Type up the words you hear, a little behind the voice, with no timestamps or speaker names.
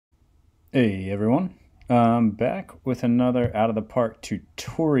Hey everyone, back with another out of the park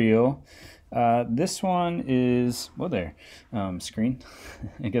tutorial. This one is, well, there, screen.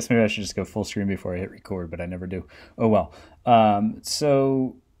 I guess maybe I should just go full screen before I hit record, but I never do. Oh well.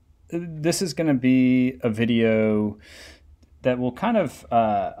 So this is going to be a video that will kind of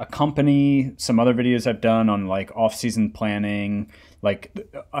accompany some other videos I've done on like off-season planning. Like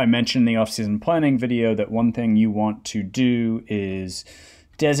I mentioned in the off-season planning video that one thing you want to do is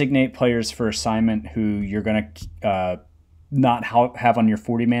designate players for assignment who you're going to not have on your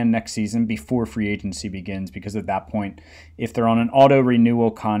 40-man next season before free agency begins, because at that point, if they're on an auto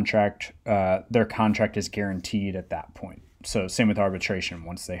renewal contract, their contract is guaranteed at that point. So same with arbitration.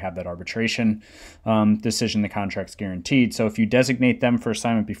 Once they have that arbitration decision, the contract's guaranteed. So if you designate them for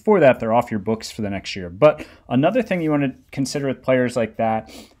assignment before that, they're off your books for the next year. But another thing you want to consider with players like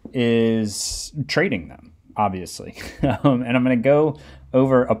that is trading them, obviously. And I'm going to go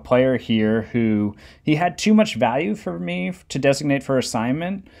over a player here who he had too much value for me to designate for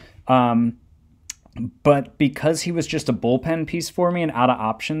assignment. But because he was just a bullpen piece for me and out of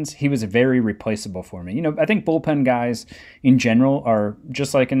options, he was very replaceable for me. You know, I think bullpen guys in general are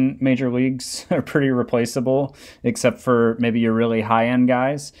just like in major leagues, are pretty replaceable, except for maybe your really high-end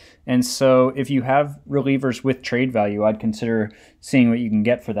guys. And so if you have relievers with trade value, I'd consider seeing what you can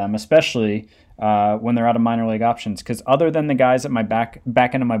get for them, especially when they're out of minor league options. Because other than the guys at my back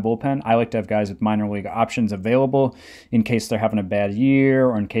end of my bullpen, I like to have guys with minor league options available in case they're having a bad year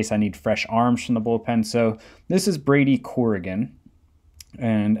or in case I need fresh arms from the bullpen. So this is Brady Corrigan.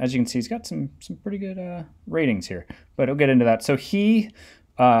 And as you can see, he's got some pretty good ratings here. But I'll get into that. So he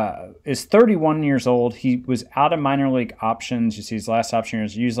is 31 years old. He was out of minor league options. You see his last option year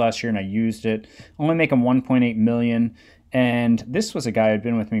was used last year, and I used it. Only make him $1.8 million. And this was a guy who had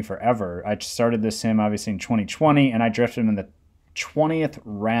been with me forever. I started this sim obviously in 2020, and I drafted him in the 20th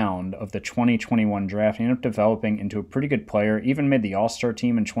round of the 2021 draft. He ended up developing into a pretty good player, even made the All-Star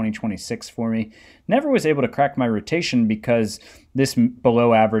team in 2026 for me. Never was able to crack my rotation because this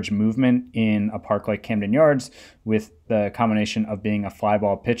below average movement in a park like Camden Yards with the combination of being a fly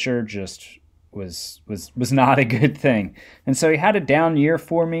ball pitcher just was not a good thing. And so he had a down year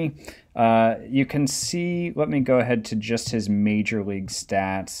for me. You can see, let me go ahead to just his major league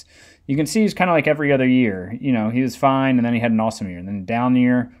stats. You can see he's kind of like every other year. You know, he was fine, and then he had an awesome year, and then a down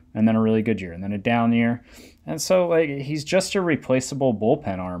year, and then a really good year, and then a down year. And so, like, he's just a replaceable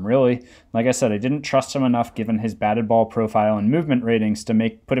bullpen arm, really. Like I said, I didn't trust him enough given his batted ball profile and movement ratings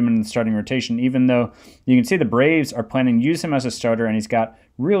to put him in the starting rotation, even though you can see the Braves are planning to use him as a starter, and he's got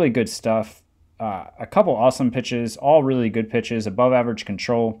really good stuff. A couple awesome pitches, all really good pitches, above average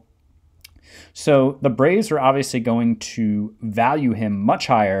control. So the Braves were obviously going to value him much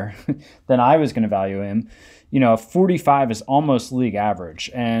higher than I was going to value him. You know, 45 is almost league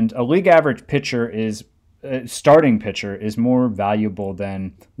average, and a league average pitcher is starting pitcher is more valuable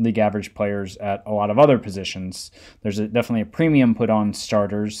than league average players at a lot of other positions. There's definitely a premium put on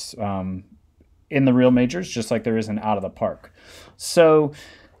starters in the real majors, just like there is in out of the park. So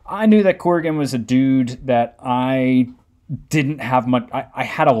I knew that Corrigan was a dude that I didn't have much. I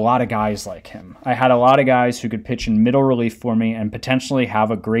had a lot of guys like him. I had a lot of guys who could pitch in middle relief for me and potentially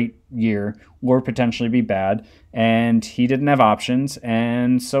have a great year or potentially be bad. And he didn't have options.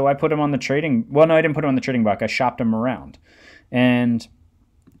 And so I put him on the trading. Well, no, I didn't put him on the trading block. I shopped him around. And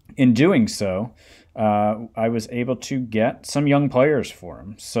in doing so, I was able to get some young players for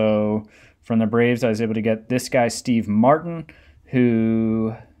him. So from the Braves, I was able to get this guy, Steve Martin,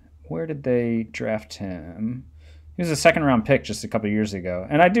 who, where did they draft him? He was a second-round pick just a couple of years ago.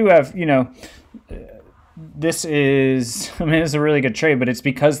 And I do have, you know, this is, I mean, it's a really good trade, but it's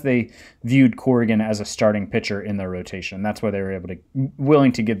because they viewed Corrigan as a starting pitcher in their rotation. That's why they were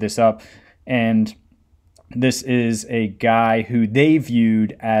willing to give this up. And this is a guy who they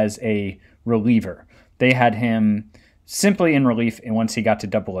viewed as a reliever. They had him simply in relief once he got to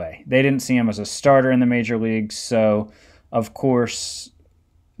Double-A. They didn't see him as a starter in the major leagues, so of course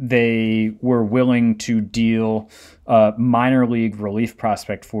they were willing to deal a minor league relief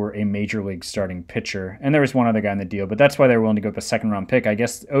prospect for a major league starting pitcher. And there was one other guy in the deal, but that's why they were willing to go up a second-round pick. I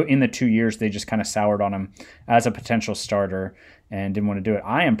guess in the 2 years, they just kind of soured on him as a potential starter and didn't want to do it.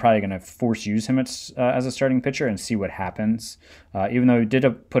 I am probably going to force use him as a starting pitcher and see what happens, even though he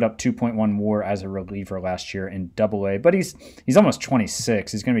did put up 2.1 WAR as a reliever last year in Double-A. But he's almost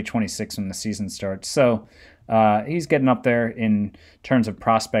 26. He's going to be 26 when the season starts. So he's getting up there in terms of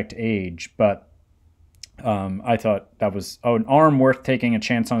prospect age, but I thought that was an arm worth taking a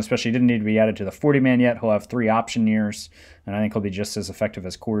chance on, especially he didn't need to be added to the 40-man yet. He'll have 3 option years, and I think he'll be just as effective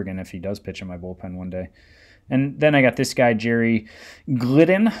as Corrigan if he does pitch in my bullpen one day. And then I got this guy, Jerry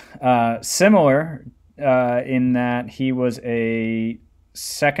Glidden, similar in that he was a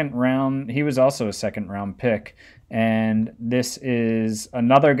second round. He was also a second round pick. And this is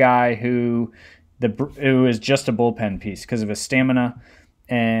another guy who it was just a bullpen piece because of his stamina.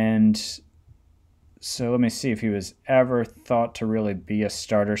 And so let me see if he was ever thought to really be a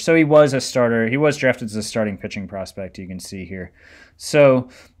starter. So he was a starter. He was drafted as a starting pitching prospect, you can see here. So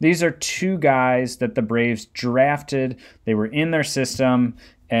these are two guys that the Braves drafted. They were in their system,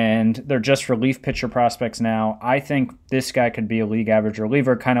 and they're just relief pitcher prospects now. I think this guy could be a league average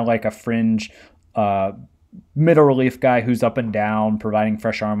reliever, kind of like a fringe middle relief guy who's up and down, providing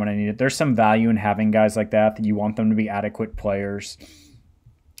fresh arm when I need it. There's some value in having guys like that you want them to be adequate players.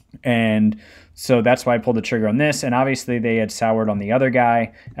 And so that's why I pulled the trigger on this. And obviously they had soured on the other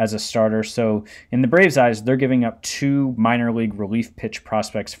guy as a starter. So in the Braves' eyes, they're giving up two minor league relief pitch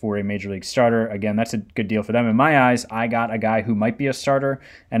prospects for a major league starter. Again, that's a good deal for them. In my eyes, I got a guy who might be a starter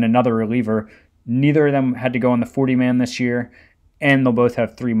and another reliever. Neither of them had to go on the 40-man this year, and they'll both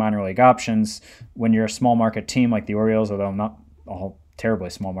have 3 minor league options. When you're a small market team like the Orioles, although I'm not all terribly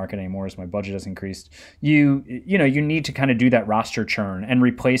small market anymore as my budget has increased, you need to kind of do that roster churn and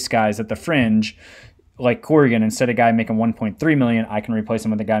replace guys at the fringe like Corrigan. Instead of a guy making 1.3 million, I can replace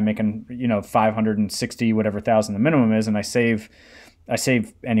him with a guy making 560 whatever thousand the minimum is, and I save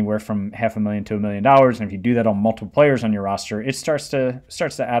anywhere from $500,000 to $1 million. And if you do that on multiple players on your roster, it starts to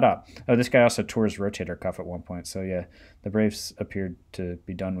add up. Oh, this guy also tore his rotator cuff at one point, so yeah, the Braves appeared to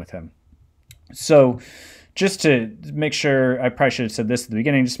be done with him. So just to make sure, I probably should have said this at the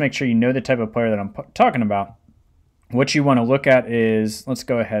beginning, just make sure you know the type of player that I'm talking about. What you want to look at is, let's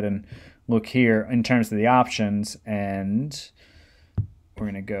go ahead and look here in terms of the options, and we're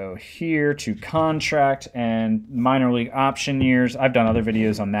going to go here to contract and minor league option years. I've done other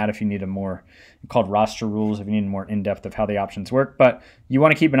videos on that if you need a more, called roster rules, if you need more in-depth of how the options work. But you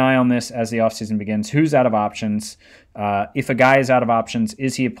want to keep an eye on this as the offseason begins. Who's out of options? If a guy is out of options,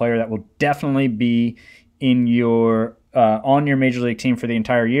 is he a player that will definitely be in your on your major league team for the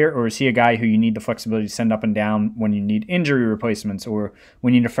entire year, or is he a guy who you need the flexibility to send up and down when you need injury replacements, or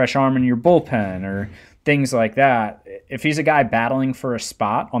when you need a fresh arm in your bullpen, or things like that? If he's a guy battling for a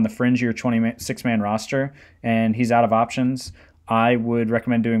spot on the fringe of your 26-man roster and he's out of options, I would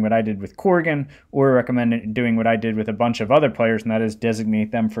recommend doing what I did with Corrigan, or recommend doing what I did with a bunch of other players, and that is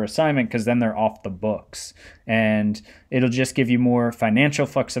designate them for assignment, because then they're off the books. And it'll just give you more financial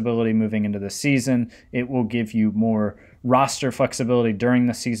flexibility moving into the season. It will give you more roster flexibility during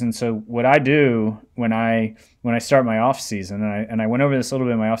the season. So what I do when I start my off season, and I went over this a little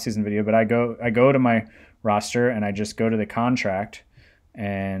bit in my off season video, but I go to my roster and I just go to the contract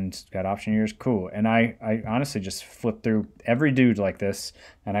and got option years, cool. And I honestly just flip through every dude like this,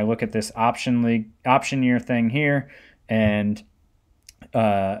 and I look at this option year thing here, and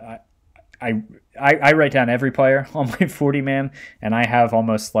I write down every player on my 40-man, and I have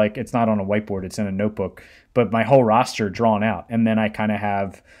almost like, it's not on a whiteboard, it's in a notebook, but my whole roster drawn out. And then I kind of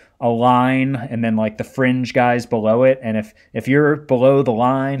have a line and then like the fringe guys below it. And if you're below the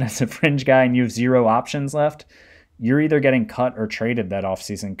line as a fringe guy and you have 0 options left, you're either getting cut or traded that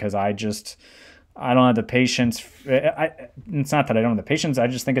offseason, because I don't have the patience. It's not that I don't have the patience. I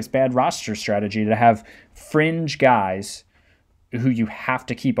just think it's bad roster strategy to have fringe guys who you have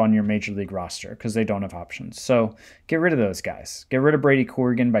to keep on your major league roster because they don't have options. So get rid of those guys. Get rid of Brady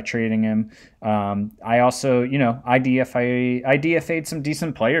Corrigan by trading him. I also, I DFA'd some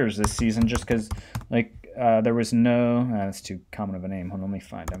decent players this season just because, there was no. That's too common of a name. Hold on, let me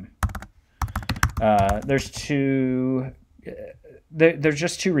find him. There's they're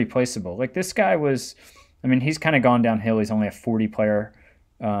just too replaceable. Like this guy was, he's kind of gone downhill. He's only a 40 player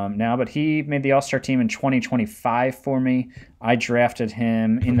now, but he made the All-Star team in 2025 for me. I drafted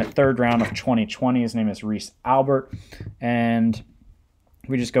him in the 3rd round of 2020. His name is Reese Albert, and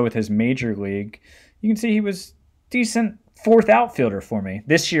we just go with his major league. You can see he was decent 4th outfielder for me.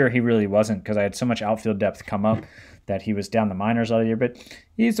 This year he really wasn't, because I had so much outfield depth come up that he was down the minors all the year, but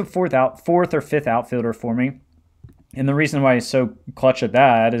he's a 4th or 5th outfielder for me. And the reason why he's so clutch at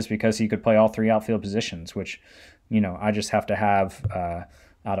that is because he could play all 3 outfield positions, which, I just have to have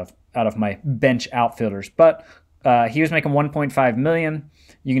out of my bench outfielders. But he was making $1.5 million.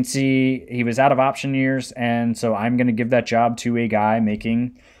 You can see he was out of option years, and so I'm going to give that job to a guy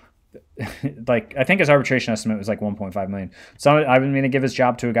making I think his arbitration estimate was like $1.5 million. So I'm going to give his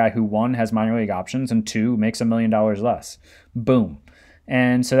job to a guy who, 1, has minor league options, and 2, makes $1 million less. Boom.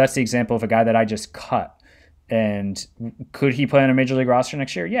 And so that's the example of a guy that I just cut. And could he play on a major league roster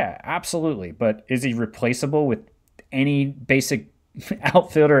next year? Yeah, absolutely. But is he replaceable with any basic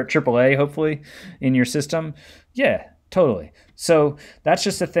outfielder at AAA, hopefully, in your system. Yeah, totally. So that's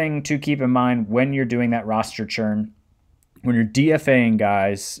just a thing to keep in mind when you're doing that roster churn, when you're DFAing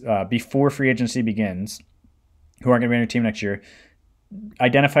guys before free agency begins who aren't going to be on your team next year.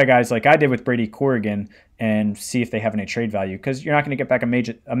 Identify guys like I did with Brady Corrigan and see if they have any trade value, because you're not going to get back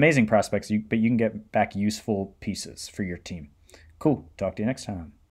amazing prospects, but you can get back useful pieces for your team. Cool. Talk to you next time.